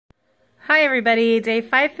Hi everybody, day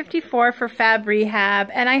 554 for Fab Rehab,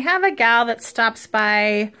 and I have a gal that stops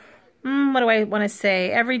by, what do I want to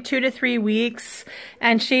say, every 2 to 3 weeks,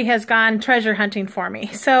 and she has gone treasure hunting for me.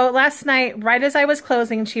 So last night, right as I was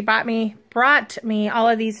closing, she brought me all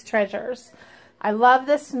of these treasures. I love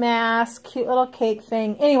this mask, cute little cake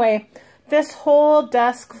thing. Anyway, this whole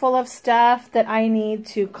desk full of stuff that I need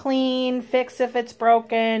to clean, fix if it's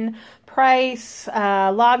broken, price,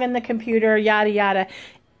 log in the computer, yada yada.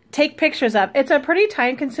 Take pictures of. It's a pretty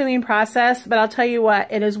time-consuming process, but I'll tell you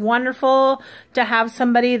what, it is wonderful to have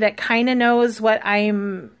somebody that kind of knows what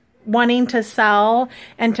I'm wanting to sell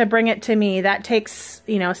and to bring it to me. That takes,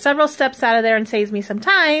 several steps out of there and saves me some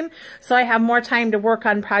time, so I have more time to work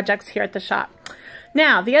on projects here at the shop.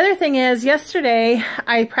 Now, the other thing is, yesterday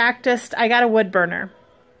I got a wood burner,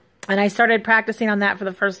 and I started practicing on that for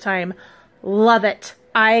the first time. Love it.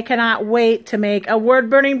 I cannot wait to make a wood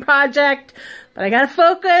burning project, but I gotta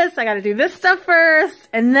focus. I gotta do this stuff first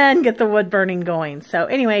and then get the wood burning going. So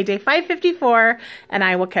anyway, day 554, and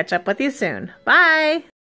I will catch up with you soon. Bye.